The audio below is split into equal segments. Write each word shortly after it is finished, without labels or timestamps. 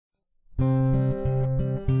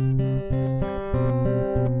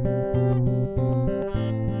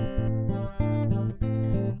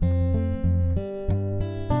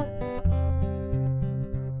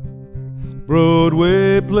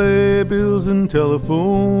Broadway playbills and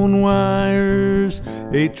telephone wires,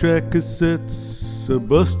 8-track cassettes, a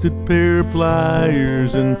busted pair of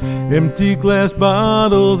pliers, and empty glass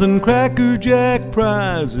bottles and Cracker Jack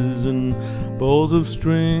prizes, and balls of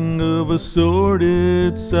string of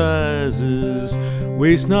assorted sizes.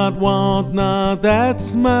 Waste not, want not,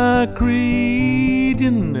 that's my creed. You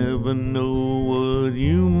never know what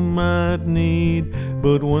you might need,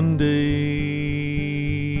 but one day,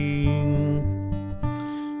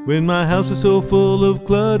 when my house is so full of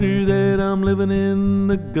clutter that I'm living in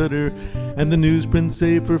the gutter, and the newsprint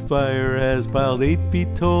safer fire has piled 8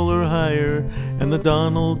 feet tall or higher, and the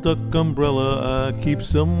Donald Duck umbrella I keep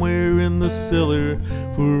somewhere in the cellar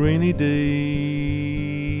for a rainy day,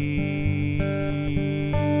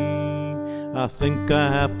 I think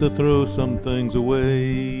I have to throw some things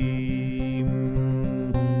away.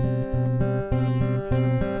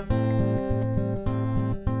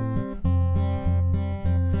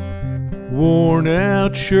 Worn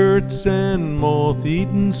out shirts and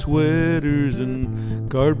moth-eaten sweaters, and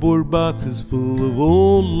cardboard boxes full of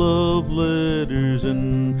old love letters,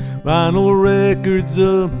 and vinyl records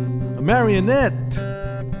of a marionette,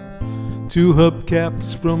 2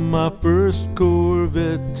 hubcaps from my first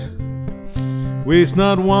Corvette. Waste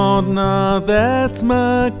not, want not, that's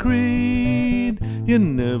my creed. You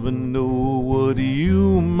never know what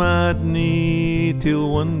you might need till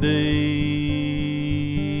one day,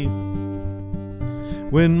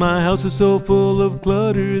 when my house is so full of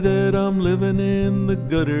clutter that I'm living in the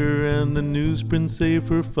gutter, and the newsprint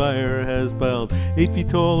safer fire has piled 8 feet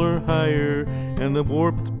tall or higher, and the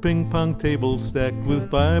warped ping pong table stacked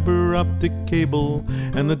with fiber optic cable,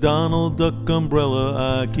 and the Donald Duck umbrella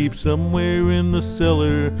I keep somewhere in the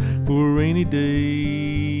cellar for a rainy day.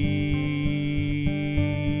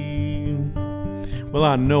 Well,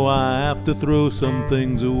 I know I have to throw some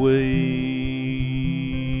things away.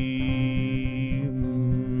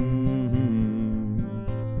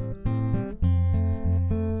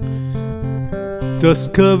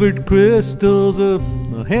 Dust-covered crystals, a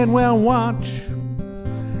hand-wound watch,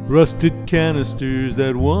 rusted canisters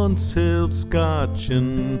that once held scotch,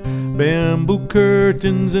 and bamboo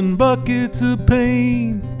curtains and buckets of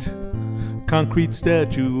paint, concrete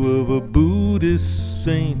statue of a Buddhist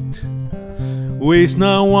saint. Waste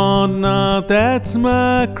not, want not, that's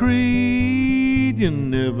my creed. You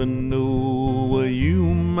never know what you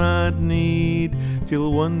might need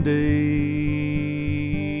till one day,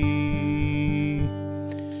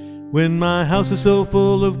 when my house is so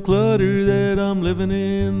full of clutter that I'm living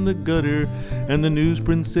in the gutter, and the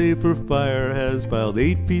newsprint safer fire has piled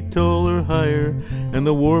 8 feet tall or higher, and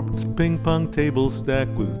the warped ping pong table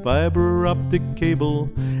stacked with fiber optic cable,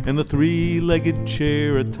 and the 3-legged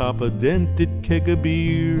chair atop a dented keg of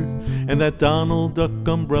beer, and that Donald Duck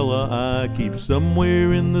umbrella I keep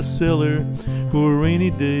somewhere in the cellar for a rainy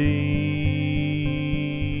day.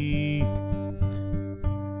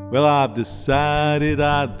 Well, I've decided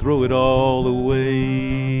I'd throw it all away,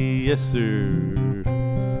 yes sir.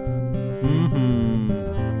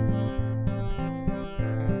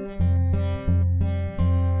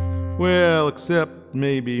 Well, except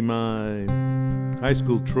maybe my high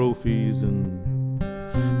school trophies and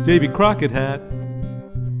Davy Crockett hat,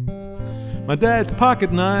 my dad's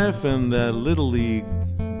pocket knife and that Little League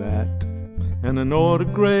bat, and an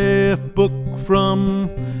autograph book from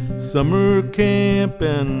summer camp,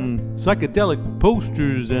 and psychedelic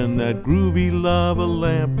posters, and that groovy lava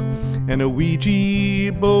lamp, and a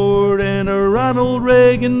Ouija board, and a Ronald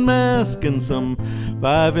Reagan mask, and some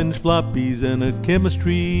 5-inch floppies, and a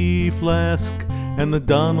chemistry flask, and the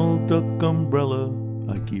Donald Duck umbrella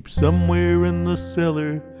I keep somewhere in the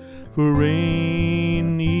cellar for a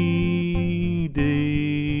rainy day.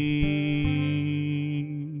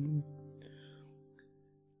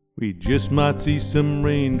 We just might see some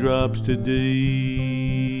raindrops today.